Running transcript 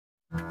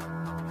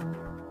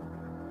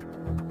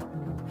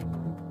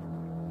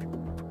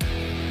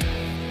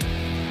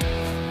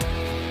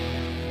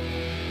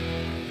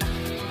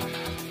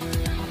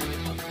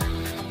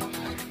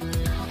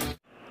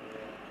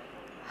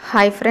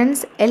Hi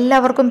friends,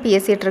 എല്ലാവർക്കും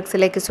PSC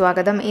ട്രിക്സിലേക്ക്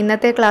സ്വാഗതം.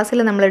 ഇന്നത്തെ ക്ലാസ്സിൽ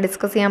നമ്മൾ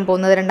ഡിസ്കസ് ചെയ്യാൻ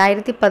പോകുന്നത്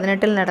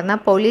 2018 നടന്ന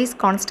പോലീസ്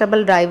കോൺസ്റ്റബിൾ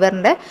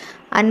ഡ്രൈവറിൻ്റെ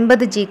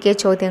 50 GK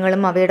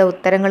ചോദ്യങ്ങളും അവയുടെ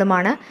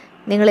ഉത്തരങ്ങളുമാണ്.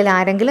 നിങ്ങളിൽ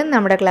ആരെങ്കിലും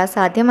നമ്മുടെ ക്ലാസ്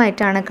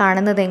ആദ്യമായിട്ടാണ്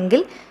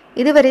കാണുന്നതെങ്കിൽ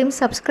ഇതുവരെയും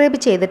സബ്സ്ക്രൈബ്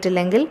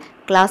ചെയ്തിട്ടില്ലെങ്കിൽ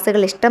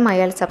ക്ലാസ്സുകൾ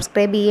ഇഷ്ടമായാൽ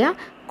സബ്സ്ക്രൈബ്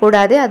ചെയ്യുക.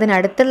 കൂടാതെ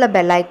അതിനടുത്തുള്ള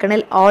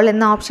ബെല്ലൈക്കണിൽ ഓൾ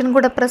എന്ന ഓപ്ഷൻ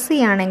കൂടെ പ്രസ്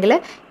ചെയ്യുകയാണെങ്കിൽ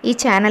ഈ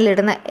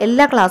ചാനലിടുന്ന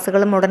എല്ലാ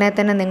ക്ലാസ്സുകളും ഉടനെ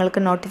തന്നെ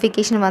നിങ്ങൾക്ക്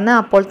നോട്ടിഫിക്കേഷൻ വന്ന്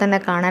അപ്പോൾ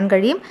തന്നെ കാണാൻ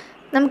കഴിയും.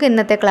 നമുക്ക്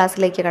ഇന്നത്തെ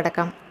ക്ലാസ്സിലേക്ക്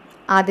കടക്കാം.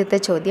 ആദ്യത്തെ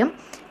ചോദ്യം,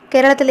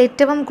 കേരളത്തിൽ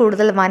ഏറ്റവും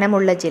കൂടുതൽ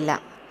വനമുള്ള ജില്ല?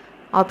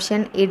 ഓപ്ഷൻ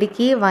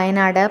ഇടുക്കി,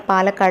 വയനാട്,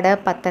 പാലക്കാട്,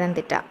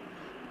 പത്തനംതിട്ട.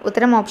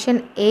 ഉത്തരം ഓപ്ഷൻ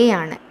എ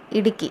ആണ്,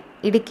 ഇടുക്കി.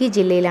 ഇടുക്കി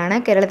ജില്ലയിലാണ്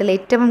കേരളത്തിൽ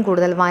ഏറ്റവും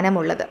കൂടുതൽ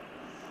വനമുള്ളത്.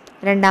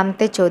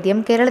 രണ്ടാമത്തെ ചോദ്യം,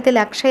 കേരളത്തിൽ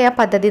അക്ഷയ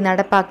പദ്ധതി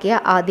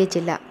നടപ്പാക്കിയ ആദ്യ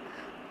ജില്ല?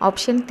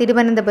 ഓപ്ഷൻ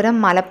തിരുവനന്തപുരം,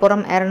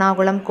 മലപ്പുറം,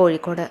 എറണാകുളം,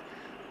 കോഴിക്കോട്.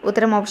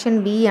 ഉത്തരം ഓപ്ഷൻ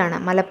ബി ആണ്,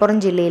 മലപ്പുറം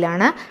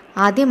ജില്ലയിലാണ്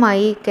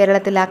ആദ്യമായി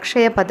കേരളത്തിൽ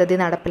അക്ഷയ പദ്ധതി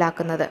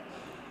നടപ്പിലാക്കുന്നത്.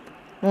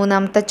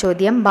 മൂന്നാമത്തെ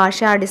ചോദ്യം,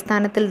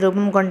 ഭാഷാടിസ്ഥാനത്തിൽ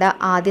രൂപം കൊണ്ട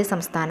ആദ്യ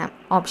സംസ്ഥാനം?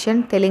 ഓപ്ഷൻ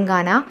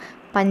തെലങ്കാന,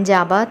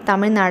 പഞ്ചാബ്,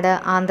 തമിഴ്നാട്,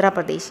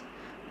 ആന്ധ്രാപ്രദേശ്.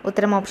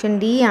 ഉത്തരം ഓപ്ഷൻ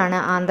ഡി ആണ്,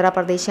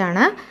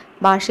 ആന്ധ്രാപ്രദേശാണ്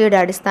ഭാഷയുടെ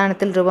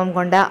അടിസ്ഥാനത്തിൽ രൂപം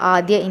കൊണ്ട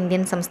ആദ്യ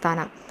ഇന്ത്യൻ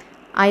സംസ്ഥാനം.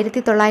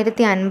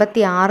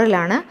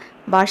 1956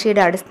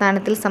 ഭാഷയുടെ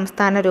അടിസ്ഥാനത്തിൽ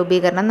സംസ്ഥാന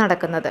രൂപീകരണം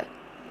നടക്കുന്നത്.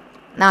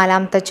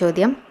 നാലാമത്തെ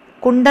ചോദ്യം,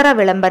 കുണ്ടറ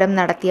വിളംബരം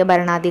നടത്തിയ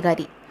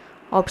ഭരണാധികാരി?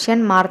 ഓപ്ഷൻ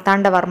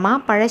മാർത്താണ്ഡവർമ്മ,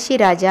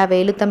 പഴശ്ശിരാജ,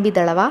 വേലുത്തമ്പി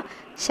ദളവ,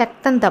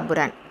 ശക്തൻ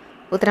തമ്പുരാൻ.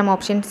 ഉത്തരം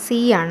ഓപ്ഷൻ സി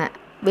ആണ്,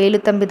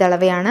 വേലുത്തമ്പി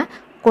ദളവയാണ്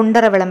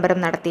കുണ്ടറ വിളംബരം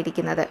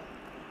നടത്തിയിരിക്കുന്നത്.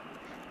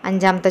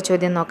 അഞ്ചാമത്തെ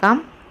ചോദ്യം നോക്കാം.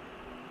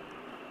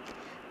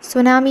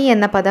 സുനാമി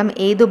എന്ന പദം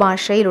ഏതു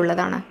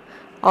ഭാഷയിലുള്ളതാണ്?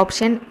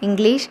 Option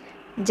English,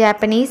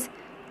 Japanese,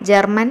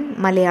 German,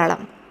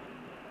 Malayalam.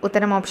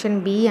 ഉത്തരം ഓപ്ഷൻ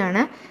ബി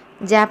ആണ്,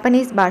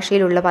 ജാപ്പനീസ്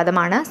ഭാഷയിലുള്ള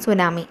പദമാണ്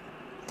സുനാമി.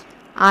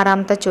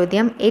 ആറാമത്തെ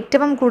ചോദ്യം,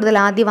 ഏറ്റവും കൂടുതൽ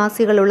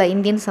ആദിവാസികളുള്ള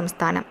ഇന്ത്യൻ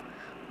സംസ്ഥാനം?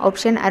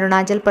 ഓപ്ഷൻ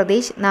അരുണാചൽ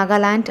പ്രദേശ്,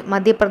 നാഗാലാൻഡ്,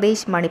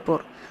 മധ്യപ്രദേശ്,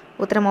 മണിപ്പൂർ.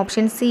 ഉത്തരം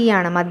ഓപ്ഷൻ സി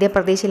ആണ്,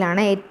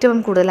 മധ്യപ്രദേശിലാണ് ഏറ്റവും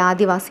കൂടുതൽ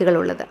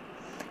ആദിവാസികളുള്ളത്.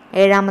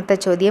 ഏഴാമത്തെ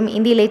ചോദ്യം,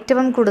 ഇന്ത്യയിൽ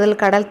ഏറ്റവും കൂടുതൽ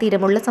കടൽ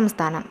തീരമുള്ള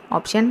സംസ്ഥാനം?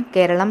 ഓപ്ഷൻ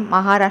കേരളം,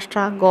 മഹാരാഷ്ട്ര,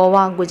 ഗോവ,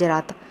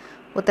 ഗുജറാത്ത്.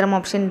 ഉത്തരം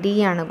ഓപ്ഷൻ ഡി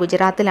ആണ്,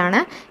 ഗുജറാത്തിലാണ്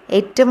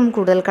ഏറ്റവും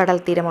കൂടുതൽ കടൽ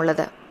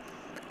തീരമുള്ളത്.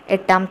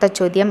 എട്ടാമത്തെ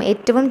ചോദ്യം,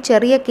 ഏറ്റവും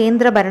ചെറിയ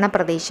കേന്ദ്രഭരണ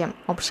പ്രദേശം?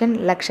 ഓപ്ഷൻ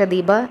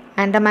ലക്ഷദ്വീപ്,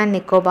 ആൻഡമാൻ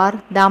നിക്കോബാർ,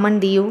 ദാമൻ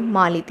ദിയു,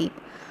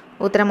 മാലിദ്വീപ്.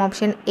 ഉത്തരം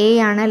ഓപ്ഷൻ എ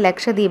ആണ്,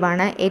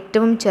 ലക്ഷദ്വീപാണ്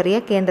ഏറ്റവും ചെറിയ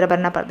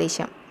കേന്ദ്രഭരണ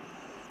പ്രദേശം.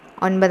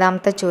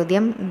 ഒൻപതാമത്തെ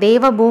ചോദ്യം,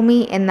 ദേവഭൂമി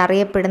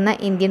എന്നറിയപ്പെടുന്ന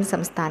ഇന്ത്യൻ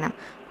സംസ്ഥാനം?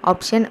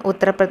 ഓപ്ഷൻ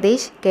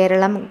ഉത്തർപ്രദേശ്,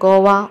 കേരളം,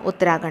 ഗോവ,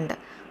 ഉത്തരാഖണ്ഡ്.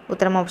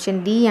 ഉത്തരം ഓപ്ഷൻ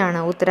ഡി ആണ്,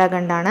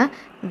 ഉത്തരാഖണ്ഡാണ്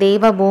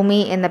ദേവഭൂമി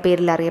എന്ന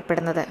പേരിൽ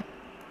അറിയപ്പെടുന്നത്.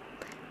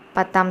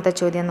 പത്താമത്തെ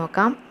ചോദ്യം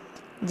നോക്കാം.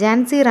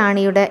 ഝാൻസി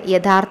റാണിയുടെ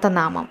യഥാർത്ഥ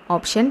നാമം?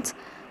 ഓപ്ഷൻസ്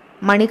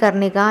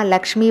മണികർണിക,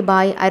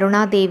 ലക്ഷ്മിബായ്,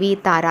 അരുണാദേവി,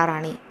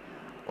 താരാറാണി.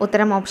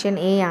 ഉത്തരം ഓപ്ഷൻ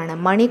എ ആണ്,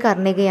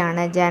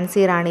 മണികർണികയാണ്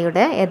ഝാൻസി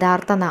റാണിയുടെ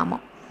യഥാർത്ഥ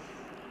നാമം.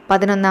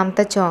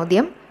 11ാമത്തെ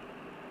ചോദ്യം,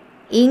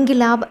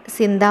 ഇൻകിലാബ്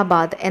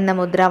സിന്ദാബാദ് എന്ന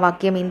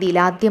മുദ്രാവാക്യം ഇന്ത്യയിൽ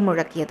ആദ്യം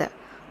മുഴക്കിയത്?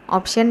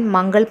 ഓപ്ഷൻ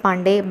മംഗൾ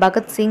പാണ്ഡെ,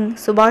 ഭഗത് സിംഗ്,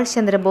 സുഭാഷ്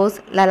ചന്ദ്രബോസ്,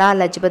 ലാലാ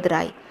ലജ്പത്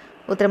റായ്.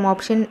 ഉത്തരം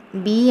ഓപ്ഷൻ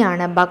ബി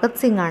ആണ്, ഭഗത്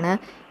സിംഗ് ആണ്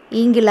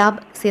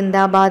ഇൻകിലാബ്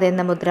സിന്ദാബാദ്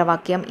എന്ന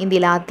മുദ്രാവാക്യം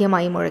ഇന്ത്യയിൽ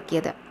ആദ്യമായി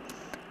മുഴക്കിയത്.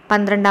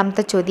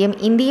 12ാമത്തെ ചോദ്യം,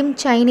 ഇന്ത്യയും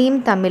ചൈനയും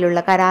തമ്മിലുള്ള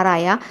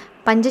കരാറായ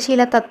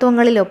പഞ്ചശീല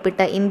തത്വങ്ങളിൽ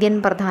ഒപ്പിട്ട ഇന്ത്യൻ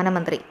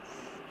പ്രധാനമന്ത്രി?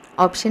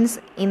 ഓപ്ഷൻസ്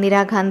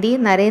ഇന്ദിരാഗാന്ധി,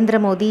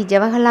 നരേന്ദ്രമോദി,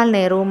 ജവഹർലാൽ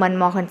നെഹ്റു,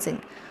 മൻമോഹൻ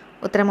സിംഗ്.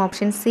 ഉത്തരം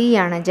ഓപ്ഷൻ സി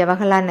ആണ്,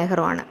 ജവഹർലാൽ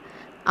നെഹ്റു ആണ്.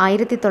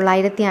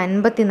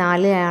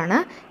 1954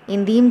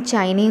 ഇന്ത്യയും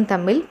ചൈനയും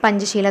തമ്മിൽ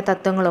പഞ്ചശീല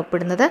തത്വങ്ങൾ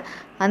ഒപ്പിടുന്നത്.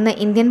 അന്ന്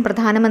ഇന്ത്യൻ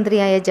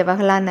പ്രധാനമന്ത്രിയായ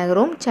ജവഹർലാൽ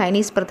നെഹ്റുവും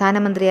ചൈനീസ്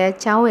പ്രധാനമന്ത്രിയായ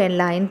ചൗ എൻ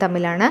ലായും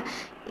തമ്മിലാണ്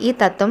ഈ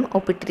തത്വം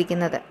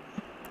ഒപ്പിട്ടിരിക്കുന്നത്,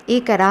 ഈ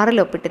കരാറിൽ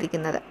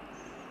ഒപ്പിട്ടിരിക്കുന്നത്.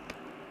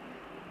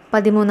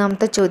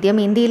 13ാമത്തെ ചോദ്യം,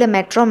 ഇന്ത്യയിലെ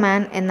മെട്രോ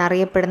മാൻ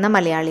എന്നറിയപ്പെടുന്ന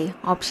Malayali?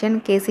 Option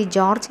KC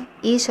George,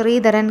 E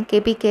Sreedharan,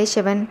 KP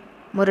Keshavan,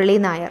 Murali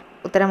Nair.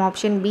 ഉത്തരം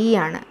ഓപ്ഷൻ ബി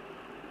ആണ്,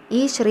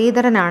 ഇ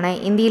ശ്രീധരനാണ്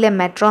ഇന്ത്യയിലെ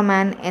മെട്രോ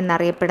മാൻ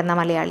എന്നറിയപ്പെടുന്ന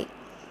മലയാളി.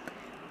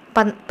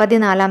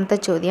 14ാമത്തെ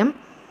ചോദ്യം,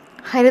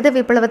 ഹരിത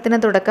വിപ്ലവത്തിന്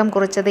തുടക്കം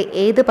കുറിച്ചത്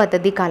ഏത്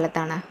പദ്ധതി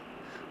കാലത്താണ്?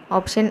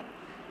 ഓപ്ഷൻ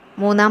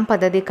 3ാം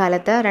പദ്ധതി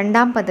കാലത്ത്,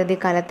 2ാം പദ്ധതി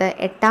കാലത്ത്,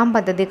 8ാം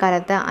പദ്ധതി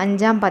കാലത്ത്,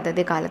 5ാം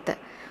പദ്ധതി കാലത്ത്.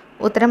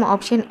 ഉത്തരം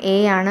ഓപ്ഷൻ എ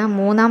ആണ്,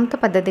 3ാമത്തെ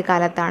പദ്ധതി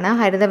കാലത്താണ്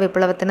ഹരിത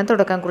വിപ്ലവത്തിന്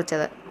തുടക്കം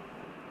കുറിച്ചത്.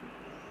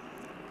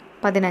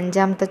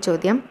 15ാമത്തെ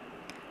ചോദ്യം,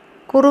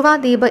 കുറുവ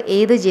ദ്വീപ്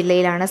ഏത്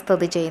ജില്ലയിലാണ്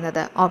സ്ഥിതി ചെയ്യുന്നത്?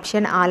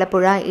 ഓപ്ഷൻ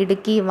ആലപ്പുഴ,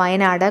 ഇടുക്കി,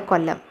 വയനാട്,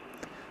 കൊല്ലം.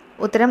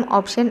 ഉത്തരം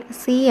ഓപ്ഷൻ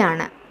സി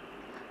ആണ്,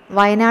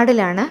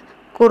 വയനാടിലാണ്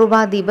കുറുവ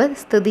ദ്വീപ്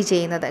സ്ഥിതി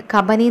ചെയ്യുന്നത്,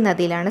 കബനി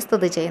നദിയിലാണ്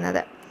സ്ഥിതി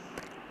ചെയ്യുന്നത്.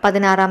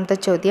 16ാമത്തെ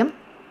ചോദ്യം,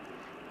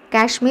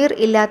 കാശ്മീർ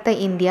ഇല്ലാത്ത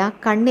ഇന്ത്യ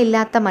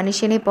കണ്ണില്ലാത്ത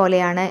മനുഷ്യനെ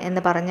പോലെയാണ്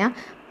എന്ന് പറഞ്ഞ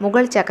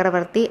മുഗൾ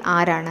ചക്രവർത്തി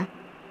ആരാണ്?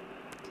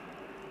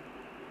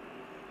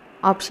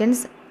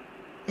 ഓപ്ഷൻസ്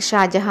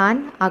ഷാജഹാൻ,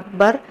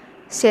 അക്ബർ,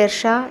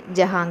 ഷേർഷാ,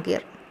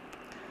 ജഹാംഗീർ.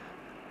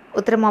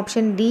 ഉത്തരം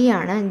ഓപ്ഷൻ ഡി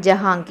ആണ്,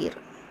 ജഹാംഗീർ.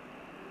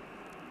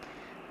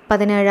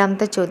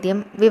 17ാമത്തെ ചോദ്യം,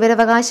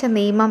 വിവരാവകാശ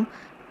നിയമം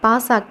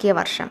പാസാക്കിയ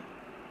വർഷം?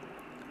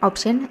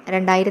 ഓപ്ഷൻ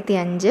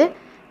 2005,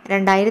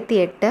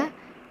 2008,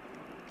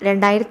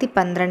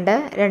 2012,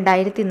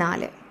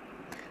 2004.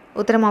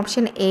 ഉത്തരം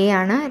ഓപ്ഷൻ എ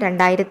ആണ്.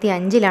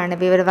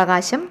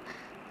 2005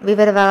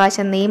 വിവരാവകാശ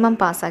നിയമം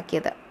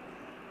പാസാക്കിയത്.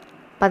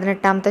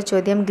 18ാമത്തെ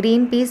ചോദ്യം,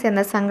 ഗ്രീൻ പീസ്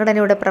എന്ന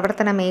സംഘടനയുടെ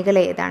പ്രവർത്തന മേഖല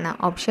ഏതാണ്?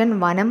 ഓപ്ഷൻ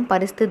വനം,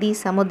 പരിസ്ഥിതി,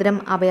 സമുദ്രം,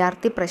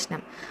 അഭയാർത്ഥി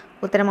പ്രശ്നം.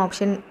 ഉത്തരം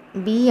ഓപ്ഷൻ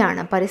ബി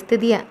ആണ്.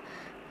 പരിസ്ഥിതി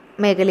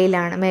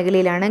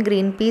മേഖലയിലാണ്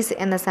ഗ്രീൻ പീസ്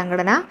എന്ന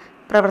സംഘടന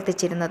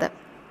പ്രവർത്തിച്ചിരുന്നത്.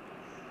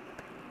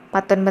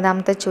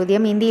 19ാമത്തെ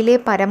ചോദ്യം, ഇന്ത്യയിലെ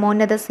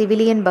പരമോന്നത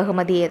സിവിലിയൻ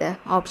ബഹുമതി ഏത്?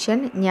 ഓപ്ഷൻ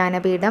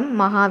ജ്ഞാനപീഠം,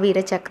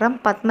 മഹാവീരചക്രം,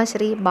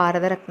 പത്മശ്രീ,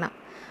 ഭാരതരത്ന.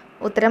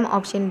 ഉത്തരം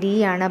ഓപ്ഷൻ ഡി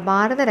ആണ്.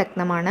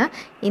 ഭാരതരത്നമാണ്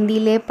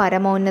ഇന്ത്യയിലെ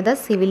പരമോന്നത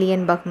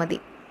സിവിലിയൻ ബഹുമതി.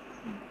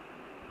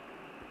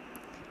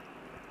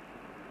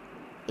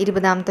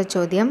 20ാമത്തെ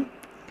ചോദ്യം,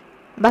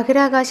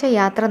 ബഹിരാകാശ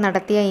യാത്ര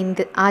നടത്തിയ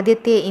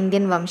ആദ്യത്തെ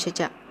Indian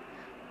വംശജ.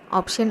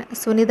 Option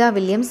Sunitha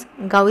Williams,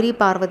 Gauri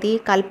Parvathi,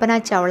 Kalpana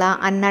Chawla,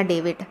 അന്ന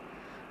ഡേവിഡ്.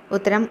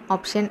 ഉത്തരം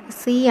ഓപ്ഷൻ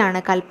സി ആണ്.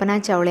 കൽപ്പന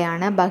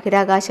ചൗളയാണ്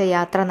ബഹിരാകാശ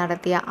യാത്ര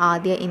നടത്തിയ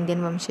ആദ്യ ഇന്ത്യൻ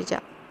വംശജ.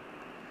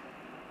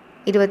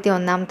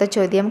 21ാമത്തെ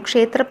ചോദ്യം,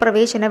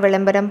 ക്ഷേത്രപ്രവേശന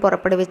വിളംബരം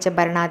പുറപ്പെടുവിച്ച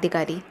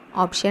ഭരണാധികാരി.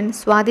 ഓപ്ഷൻ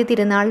സ്വാതി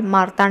തിരുനാൾ,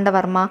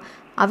 മാർത്താണ്ഡവർമ്മ,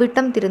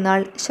 അവിട്ടം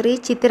തിരുനാൾ, ശ്രീ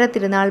ചിത്തിര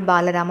തിരുനാൾ,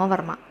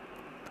 ബാലരാമവർമ്മ.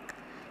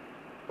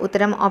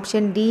 ഉത്തരം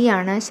ഓപ്ഷൻ ഡി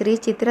ആണ്. ശ്രീ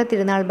ചിത്തിര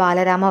തിരുനാൾ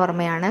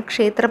ബാലരാമവർമ്മയാണ്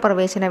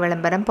ക്ഷേത്രപ്രവേശന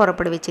വിളംബരം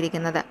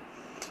പുറപ്പെടുവിച്ചിരിക്കുന്നത്.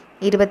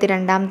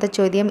 22ാമത്തെ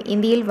ചോദ്യം,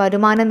 ഇന്ത്യയിൽ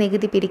വരുമാന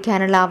നികുതി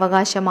പിരിക്കാനുള്ള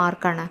അവകാശം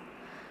ആർക്കാണ്?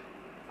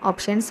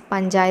 ഓപ്ഷൻസ്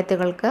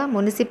പഞ്ചായത്തുകൾക്ക്,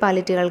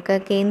 മുനിസിപ്പാലിറ്റികൾക്ക്,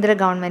 കേന്ദ്ര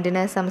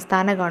ഗവൺമെൻറ്റിന്,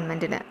 സംസ്ഥാന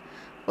ഗവൺമെൻറ്റിന്.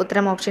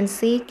 ഉത്തരം ഓപ്ഷൻ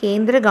സി,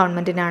 കേന്ദ്ര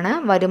ഗവൺമെൻറ്റിനാണ്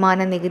വരുമാന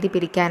നികുതി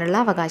പിരിക്കാനുള്ള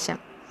അവകാശം.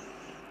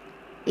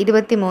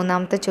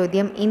 23ാമത്തെ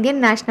ചോദ്യം, ഇന്ത്യൻ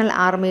നാഷണൽ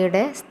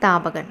ആർമിയുടെ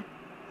സ്ഥാപകൻ.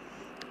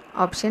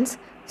 ഓപ്ഷൻസ്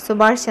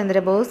സുഭാഷ്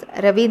ചന്ദ്രബോസ്,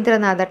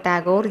 രവീന്ദ്രനാഥ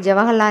ടാഗോർ,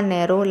 ജവഹർലാൽ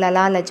നെഹ്റു,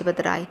 ലാലാ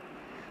ലജ്പത് റായ്.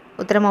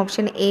 ഉത്തരം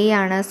ഓപ്ഷൻ എ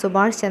ആണ്.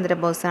 സുഭാഷ്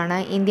ചന്ദ്രബോസ് ആണ്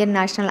ഇന്ത്യൻ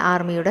നാഷണൽ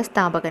ആർമിയുടെ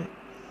സ്ഥാപകൻ.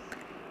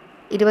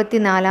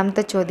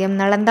 24ാമത്തെ ചോദ്യം,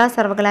 നളന്ദ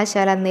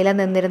സർവകലാശാല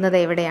നിലനിന്നിരുന്നത്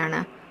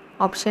എവിടെയാണ്?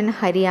 ഓപ്ഷൻ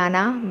ഹരിയാന,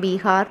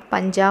 ബീഹാർ,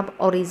 പഞ്ചാബ്,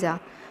 ഒറീസ.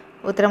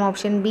 ഉത്തരം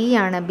ഓപ്ഷൻ ബി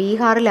ആണ്.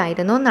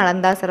 ബീഹാറിലായിരുന്നു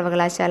നളന്ദ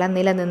സർവകലാശാല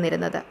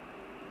നിലനിന്നിരുന്നത്.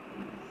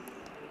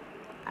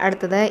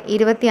 അടുത്തത്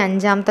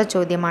 25ാമത്തെ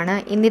ചോദ്യമാണ്,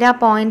 ഇന്ദിരാ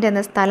പോയിന്റ്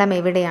എന്ന സ്ഥലം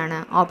എവിടെയാണ്?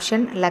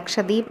 ഓപ്ഷൻ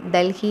ലക്ഷദ്വീപ്,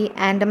 ഡൽഹി,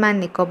 ആൻഡമാൻ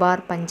നിക്കോബാർ,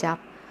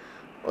 പഞ്ചാബ്.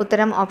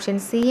 ഉത്തരം ഓപ്ഷൻ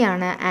സി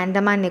ആണ്.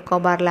 ആൻഡമാൻ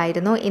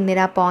നിക്കോബാറിലായിരുന്നു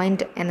ഇന്ദിരാ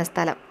പോയിന്റ് എന്ന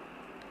സ്ഥലം.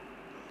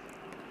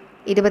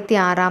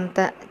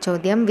 26ാമത്തെ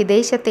ചോദ്യം,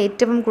 വിദേശത്ത്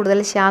ഏറ്റവും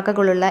കൂടുതൽ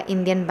ശാഖകളുള്ള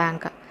Indian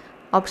bank.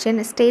 Option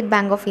state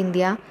bank of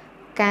India,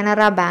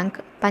 Canara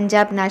bank,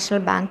 Punjab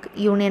national bank,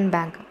 union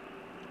bank.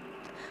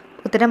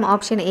 ഉത്തരം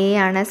ഓപ്ഷൻ എ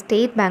ആണ്.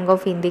 സ്റ്റേറ്റ് ബാങ്ക്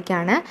ഓഫ്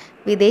ഇന്ത്യക്കാണ്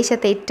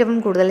വിദേശത്ത് ഏറ്റവും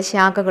കൂടുതൽ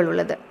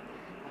ശാഖകളുള്ളത്.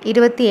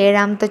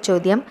 27ാമത്തെ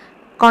ചോദ്യം,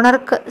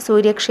 കൊണർക്ക്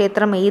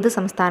സൂര്യക്ഷേത്രം ഏത്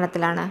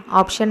സംസ്ഥാനത്തിലാണ്?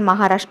 ഓപ്ഷൻ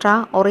മഹാരാഷ്ട്ര,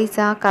 ഒറീസ,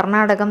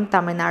 കർണാടകം,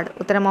 തമിഴ്നാട്.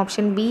 ഉത്തരം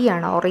ഓപ്ഷൻ ബി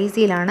ആണ്.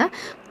 ഒറീസയിലാണ്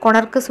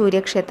കൊണർക്ക്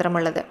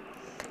സൂര്യക്ഷേത്രമുള്ളത്.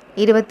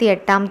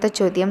 28ാമത്തെ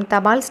ചോദ്യം,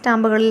 തപാൽ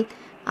സ്റ്റാമ്പുകളിൽ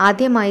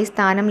ആദ്യമായി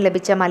സ്ഥാനം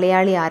ലഭിച്ച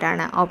മലയാളി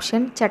ആരാണ്?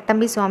 ഓപ്ഷൻ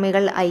ചട്ടമ്പി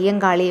സ്വാമികൾ,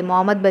 അയ്യങ്കാളി,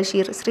 മുഹമ്മദ്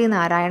ബഷീർ,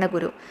 ശ്രീനാരായണ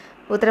ഗുരു.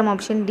 ഉത്തരം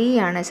ഓപ്ഷൻ ഡി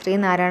ആണ്.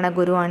 ശ്രീനാരായണ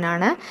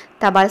ഗുരുവാണ്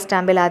തപാൽ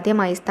സ്റ്റാമ്പിൽ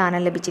ആദ്യമായി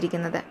സ്ഥാനം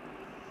ലഭിച്ചിരിക്കുന്നത്.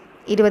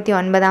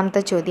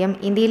 29ാമത്തെ ചോദ്യം,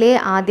 ഇന്ത്യയിലെ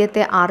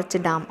ആദ്യത്തെ arch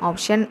dam.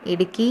 Option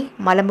Idukki,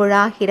 Malampuzha,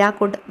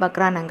 Hirakud,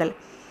 Bhakra Nangal.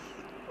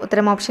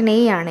 ഉത്തരം ഓപ്ഷൻ എ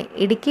ആണ്.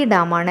 ഇടുക്കി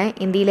ഡാമാണ്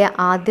ഇന്ത്യയിലെ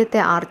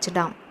ആദ്യത്തെ ആർച്ച്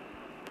ഡാം.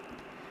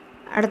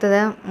 അടുത്തത്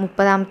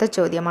 30ാമത്തെ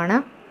ചോദ്യമാണ്,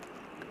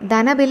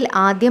 ധനബിൽ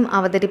ആദ്യം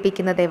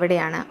അവതരിപ്പിക്കുന്നത്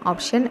എവിടെയാണ്?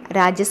 ഓപ്ഷൻ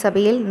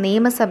രാജ്യസഭയിൽ,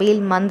 നിയമസഭയിൽ,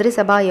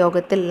 മന്ത്രിസഭാ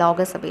യോഗത്തിൽ,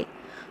 ലോകസഭയിൽ.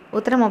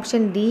 ഉത്തരം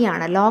ഓപ്ഷൻ ഡി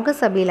ആണ്.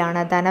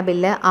 ലോകസഭയിലാണ്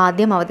ധനബില്ല്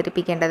ആദ്യം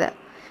അവതരിപ്പിക്കേണ്ടത്.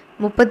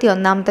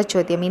 31ാമത്തെ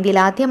ചോദ്യം, ഇന്ത്യയിൽ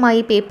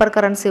ആദ്യമായി പേപ്പർ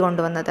കറൻസി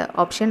കൊണ്ടുവന്നത്?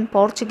 ഓപ്ഷൻ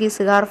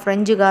പോർച്ചുഗീസുകാർ,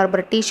 ഫ്രഞ്ചുകാർ,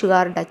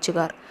 ബ്രിട്ടീഷുകാർ,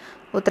 ഡച്ചുകാർ.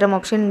 ഉത്തരം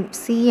ഓപ്ഷൻ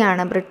സി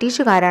ആണ്.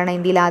 ബ്രിട്ടീഷുകാരാണ്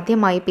ഇന്ത്യയിൽ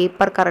ആദ്യമായി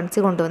പേപ്പർ കറൻസി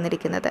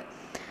കൊണ്ടുവന്നിരിക്കുന്നത്.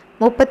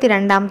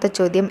 32ാമത്തെ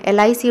ചോദ്യം,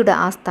 LICയുടെ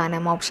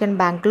ആസ്ഥാനം? ഓപ്ഷൻ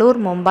ബാംഗ്ലൂർ,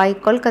 മുംബൈ,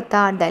 കൊൽക്കത്ത,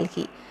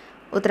 ഡൽഹി.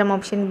 ഉത്തരം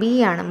ഓപ്ഷൻ ബി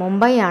ആണ്.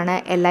 മുംബൈ ആണ്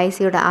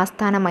LICയുടെ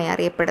ആസ്ഥാനമായി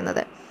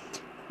അറിയപ്പെടുന്നത്.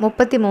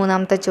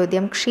 33ാമത്തെ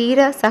ചോദ്യം, ക്ഷീര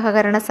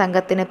സഹകരണ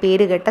സംഘത്തിന്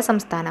പേരുകേട്ട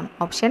സംസ്ഥാനം?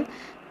 ഓപ്ഷൻ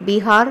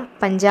ബീഹാർ,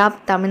 പഞ്ചാബ്,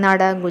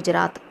 തമിഴ്നാട്,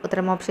 ഗുജറാത്ത്.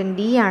 ഉത്തരം ഓപ്ഷൻ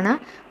ഡി ആണ്.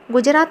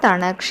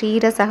 ഗുജറാത്താണ്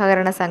ക്ഷീര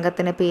സഹകരണ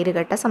സംഘത്തിന്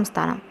പേരുകേട്ട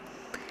സംസ്ഥാനം.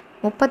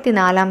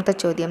 34ാമത്തെ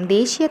ചോദ്യം,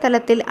 ദേശീയ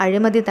തലത്തിൽ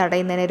അഴിമതി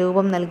തടയുന്നതിന്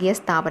രൂപം നൽകിയ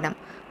സ്ഥാപനം?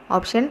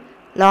 ഓപ്ഷൻ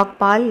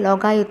ലോക്പാൽ,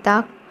 ലോകായുക്ത,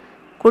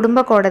 കുടുംബ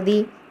കോടതി,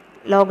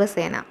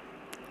 ലോകസേന.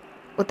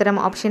 ഉത്തരം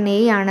ഓപ്ഷൻ എ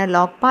ആണ്.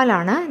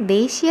 ലോക്പാലാണ്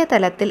ദേശീയ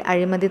തലത്തിൽ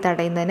അഴിമതി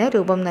തടയുന്നതിന്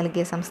രൂപം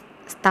നൽകിയ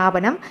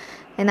സ്ഥാപനം.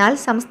 എന്നാൽ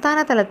സംസ്ഥാന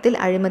തലത്തിൽ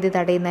അഴിമതി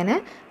തടയുന്നതിന്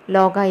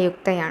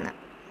ലോകായുക്തയാണ്.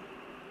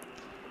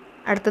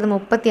 അടുത്തത്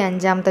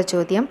 35ാമത്തെ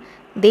ചോദ്യം,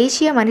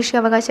 ദേശീയ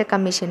മനുഷ്യാവകാശ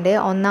കമ്മീഷൻ്റെ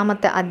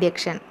ഒന്നാമത്തെ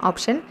അധ്യക്ഷൻ?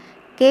 Option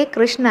K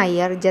Krishna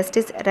Iyer,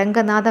 justice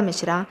Ranganatha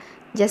Mishra,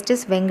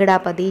 justice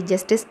വെങ്കടാപതി,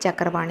 justice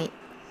Chakrapani.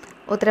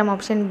 ഉത്തരം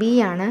ഓപ്ഷൻ ബി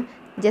ആണ്.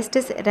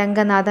 ജസ്റ്റിസ്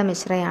രംഗനാഥ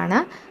മിശ്രയാണ്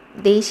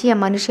ദേശീയ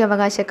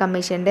മനുഷ്യാവകാശ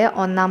കമ്മീഷൻ്റെ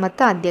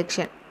ഒന്നാമത്തെ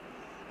അധ്യക്ഷൻ.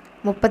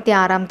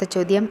 36ാമത്തെ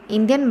ചോദ്യം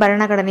ഇന്ത്യൻ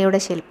ഭരണഘടനയുടെ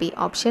ശില്പി.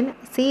 Option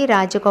C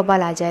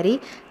Rajagopalachari,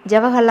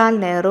 Jawaharlal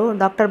Nehru,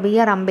 doctor B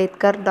R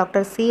Ambedkar,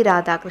 doctor C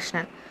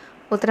Radhakrishnan.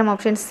 ഉത്തരം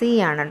ഓപ്ഷൻ സി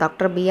ആണ്.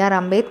 ഡോക്ടർ ബി ആർ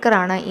അംബേദ്കർ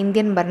ആണ്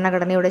ഇന്ത്യൻ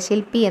ഭരണഘടനയുടെ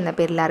ശില്പി എന്ന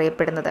പേരിൽ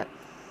അറിയപ്പെടുന്നത്.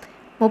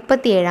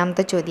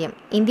 37ാമത്തെ ചോദ്യം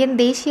ഇന്ത്യൻ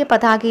ദേശീയ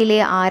പതാകയിലെ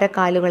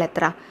ആരക്കാലുകൾ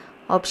എത്ര?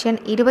 ഓപ്ഷൻ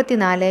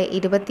 24,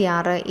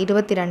 26,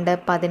 22,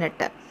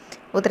 18.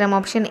 ഉത്തരം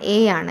ഓപ്ഷൻ എ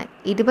ആണ്.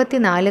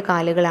 24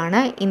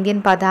 കാലുകളാണ് ഇന്ത്യൻ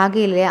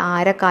പതാകയിലെ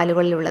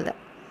ആരക്കാലുകളിലുള്ളത്.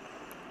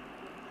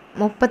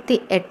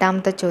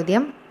 38ാമത്തെ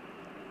ചോദ്യം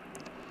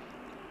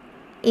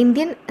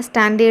ഇന്ത്യൻ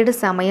സ്റ്റാൻഡേർഡ്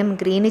സമയം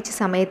ഗ്രീനിച്ച്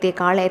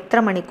സമയത്തേക്കാൾ എത്ര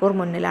മണിക്കൂർ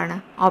മുന്നിലാണ്?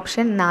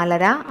 ഓപ്ഷൻ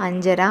 4:30,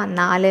 5:30,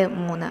 4,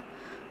 3.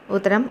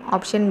 ഉത്തരം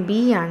ഓപ്ഷൻ ബി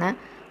ആണ്.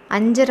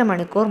 5:30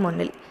 മണിക്കൂർ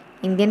മുന്നിൽ.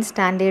 ഇന്ത്യൻ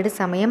സ്റ്റാൻഡേർഡ്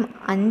സമയം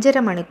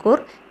 5:30 മണിക്കൂർ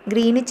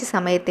ഗ്രീനിച്ച്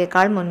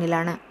സമയത്തേക്കാൾ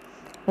മുന്നിലാണ്.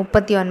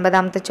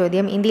 39ാമത്തെ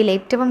ചോദ്യം ഇന്ത്യയിൽ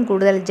ഏറ്റവും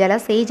കൂടുതൽ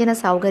ജലസേചന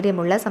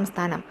സൗകര്യമുള്ള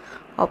സംസ്ഥാനം.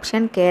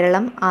 ഓപ്ഷൻ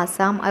കേരളം,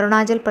 ആസാം,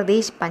 അരുണാചൽ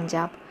പ്രദേശ്,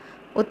 പഞ്ചാബ്.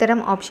 ഉത്തരം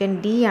ഓപ്ഷൻ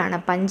ഡി ആണ്.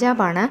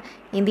 പഞ്ചാബാണ്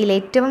ഇന്ത്യയിൽ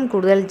ഏറ്റവും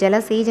കൂടുതൽ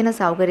ജലസേചന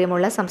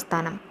സൗകര്യമുള്ള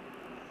സംസ്ഥാനം.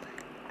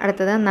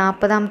 അടുത്തത്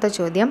 40ാമത്തെ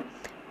ചോദ്യം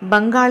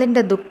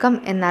ബംഗാളിൻ്റെ ദുഃഖം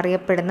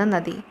എന്നറിയപ്പെടുന്ന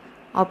നദി.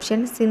 ഓപ്ഷൻ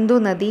സിന്ധു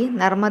നദി,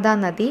 നർമ്മദ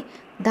നദി,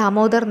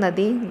 ദാമോദർ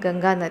നദി,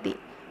 ഗംഗാ നദി.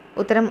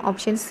 ഉത്തരം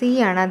ഓപ്ഷൻ സി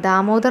ആണ്.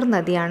 ദാമോദർ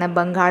നദിയാണ്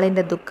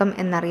ബംഗാളിൻ്റെ ദുഃഖം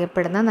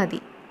എന്നറിയപ്പെടുന്ന നദി.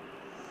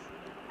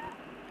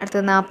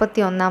 അടുത്തത്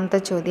 41ാമത്തെ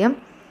ചോദ്യം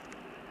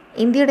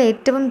ഇന്ത്യയുടെ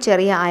ഏറ്റവും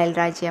ചെറിയ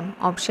അയൽരാജ്യം.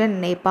 ഓപ്ഷൻ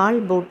നേപ്പാൾ,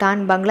 ഭൂട്ടാൻ,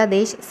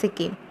 ബംഗ്ലാദേശ്,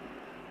 സിക്കിം.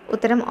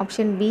 ഉത്തരം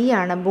ഓപ്ഷൻ ബി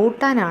ആണ്.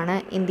 ഭൂട്ടാനാണ്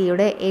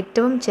ഇന്ത്യയുടെ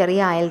ഏറ്റവും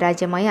ചെറിയ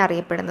അയൽരാജ്യമായി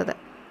അറിയപ്പെടുന്നത്.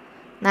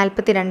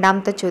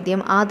 42ാമത്തെ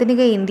ചോദ്യം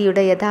ആധുനിക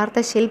ഇന്ത്യയുടെ യഥാർത്ഥ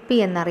ശില്പി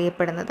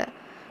എന്നറിയപ്പെടുന്നത്.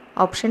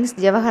 ഓപ്ഷൻസ്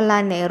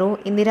ജവഹർലാൽ നെഹ്റു,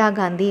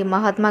 ഇന്ദിരാഗാന്ധി,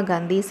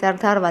 മഹാത്മാഗാന്ധി,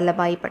 സർദാർ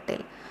വല്ലഭായ്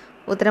പട്ടേൽ.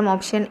 ഉത്തരം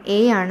ഓപ്ഷൻ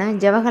എ ആണ്.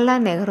 ജവഹർലാൽ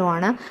നെഹ്റു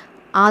ആണ്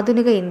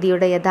ആധുനിക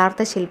ഇന്ത്യയുടെ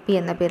യഥാർത്ഥ ശില്പി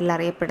എന്ന പേരിൽ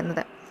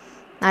അറിയപ്പെടുന്നത്.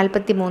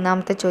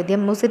 43ാമത്തെ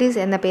ചോദ്യം മുസിരീസ്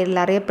എന്ന പേരിൽ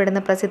അറിയപ്പെടുന്ന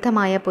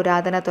പ്രസിദ്ധമായ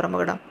പുരാതന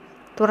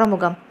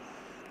തുറമുഖം.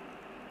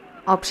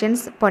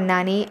 ഓപ്ഷൻസ്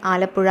പൊന്നാനി,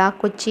 ആലപ്പുഴ,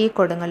 കൊച്ചി,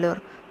 കൊടുങ്ങല്ലൂർ.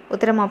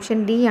 ഉത്തരം ഓപ്ഷൻ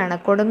ഡി ആണ്.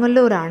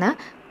 കൊടുങ്ങല്ലൂരാണ്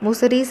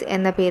മുസിരീസ്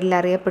എന്ന പേരിൽ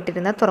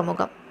അറിയപ്പെട്ടിരുന്ന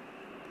തുറമുഖം.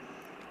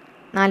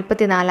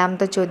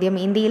 44ാമത്തെ ചോദ്യം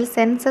ഇന്ത്യയിൽ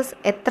സെൻസസ്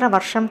എത്ര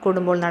വർഷം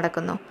കൂടുമ്പോൾ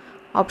നടക്കുന്നു?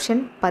 ഓപ്ഷൻ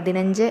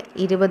 15,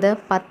 20,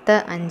 10,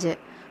 5.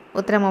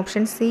 ഉത്തരം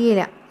ഓപ്ഷൻ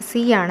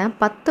സി ആണ്.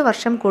 10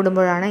 വർഷം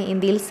കൂടുമ്പോഴാണ്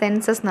ഇന്ത്യയിൽ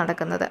സെൻസസ്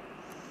നടക്കുന്നത്.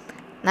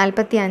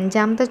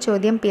 45ാമത്തെ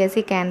ചോദ്യം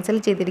PSC ക്യാൻസൽ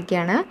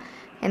ചെയ്തിരിക്കുകയാണ്.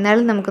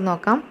 എന്നാലും നമുക്ക്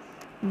നോക്കാം.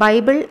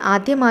 ബൈബിൾ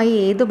ആദ്യമായി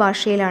ഏതു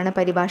ഭാഷയിലാണ്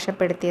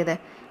പരിഭാഷപ്പെടുത്തിയത്?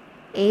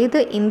 ഏത്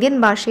ഇന്ത്യൻ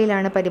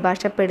ഭാഷയിലാണ്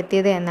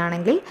പരിഭാഷപ്പെടുത്തിയത്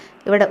എന്നാണെങ്കിൽ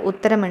ഇവിടെ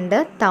ഉത്തരമുണ്ട്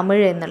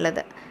തമിഴ്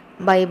എന്നുള്ളത്.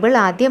 ബൈബിൾ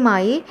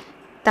ആദ്യമായി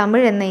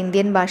തമിഴ് എന്ന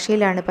ഇന്ത്യൻ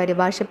ഭാഷയിലാണ്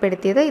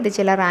പരിഭാഷപ്പെടുത്തിയത്. ഇത്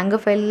ചില റാങ്ക്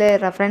ഫയലിലെ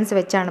റെഫറൻസ്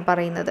വെച്ചാണ്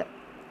പറയുന്നത്.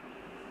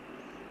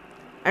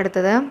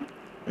 അടുത്തത്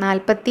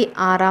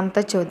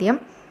 46ാമത്തെ ചോദ്യം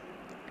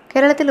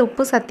കേരളത്തിൽ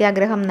ഉപ്പു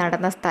സത്യാഗ്രഹം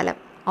നടന്ന സ്ഥലം.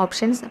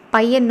 ഓപ്ഷൻസ്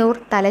പയ്യന്നൂർ,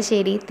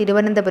 തലശ്ശേരി,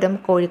 തിരുവനന്തപുരം,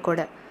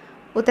 കോഴിക്കോട്.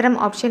 ഉത്തരം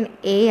ഓപ്ഷൻ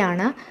എ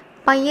ആണ്.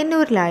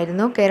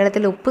 പയ്യന്നൂരിലായിരുന്നു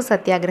കേരളത്തിൽ ഉപ്പു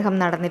സത്യാഗ്രഹം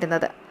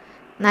നടന്നിരുന്നത്.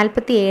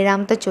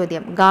 47ാമത്തെ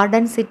ചോദ്യം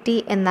ഗാർഡൻ സിറ്റി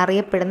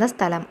എന്നറിയപ്പെടുന്ന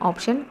സ്ഥലം.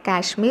 ഓപ്ഷൻ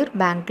കാശ്മീർ,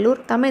 ബാംഗ്ലൂർ,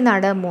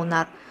 തമിഴ്നാട്,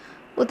 മൂന്നാർ.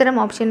 ഉത്തരം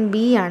ഓപ്ഷൻ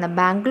ബി ആണ്.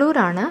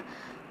 ബാംഗ്ലൂരാണ്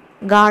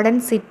ഗാർഡൻ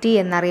സിറ്റി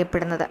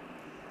എന്നറിയപ്പെടുന്നത്.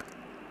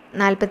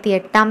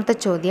 48ാമത്തെ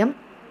ചോദ്യം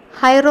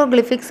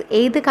ഹൈറോഗ്ലിഫിക്സ്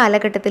ഏത്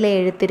കാലഘട്ടത്തിലെ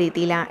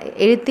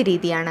എഴുത്ത്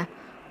രീതിയാണ്?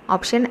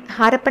 ഓപ്ഷൻ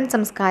ഹാരപ്പൻ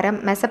സംസ്കാരം,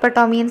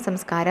 മെസപ്പൊട്ടോമിയൻ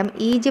സംസ്കാരം,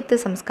 ഈജിപ്ത്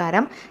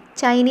സംസ്കാരം,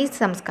 ചൈനീസ്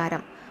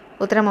സംസ്കാരം.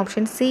 ഉത്തരം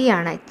ഓപ്ഷൻ സി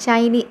ആണ്.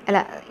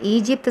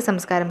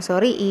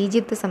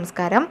 ഈജിപ്ത്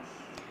സംസ്കാരം.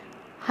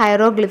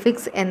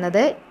 ഹൈറോഗ്ലിഫിക്സ്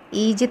എന്നത്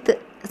ഈജിപ്ത്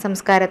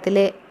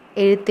സംസ്കാരത്തിലെ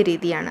എഴുത്ത്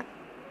രീതിയാണ്.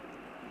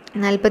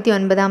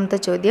 49ാമത്തെ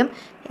ചോദ്യം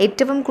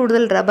ഏറ്റവും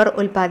കൂടുതൽ റബ്ബർ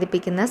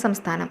ഉൽപ്പാദിപ്പിക്കുന്ന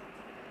സംസ്ഥാനം.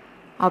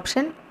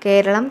 ഓപ്ഷൻ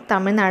കേരളം,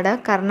 തമിഴ്നാട്,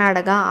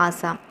 കർണാടക,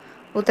 ആസാം.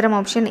 ഉത്തരം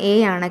ഓപ്ഷൻ എ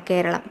ആണ്.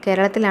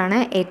 കേരളത്തിലാണ്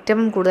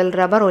ഏറ്റവും കൂടുതൽ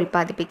റബ്ബർ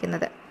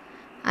ഉൽപ്പാദിപ്പിക്കുന്നത്.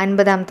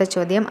 50ാമത്തെ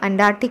ചോദ്യം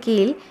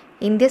അന്റാർട്ടിക്കയിൽ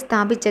ഇന്ത്യ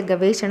സ്ഥാപിച്ച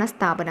ഗവേഷണ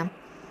സ്ഥാപനം.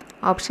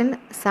 ഓപ്ഷൻ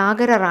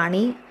സാഗര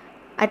റാണി,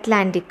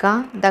 അറ്റ്ലാന്റിക്ക,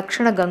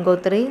 ദക്ഷിണ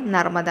ഗംഗോത്രി,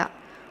 നർമ്മദ.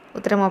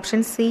 ഉത്തരം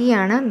ഓപ്ഷൻ സി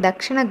ആണ്.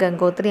 ദക്ഷിണ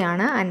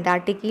ഗംഗോത്രിയാണ്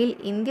അന്റാർട്ടിക്കയിൽ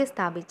ഇന്ത്യ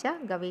സ്ഥാപിച്ച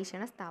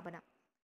ഗവേഷണ സ്ഥാപനം.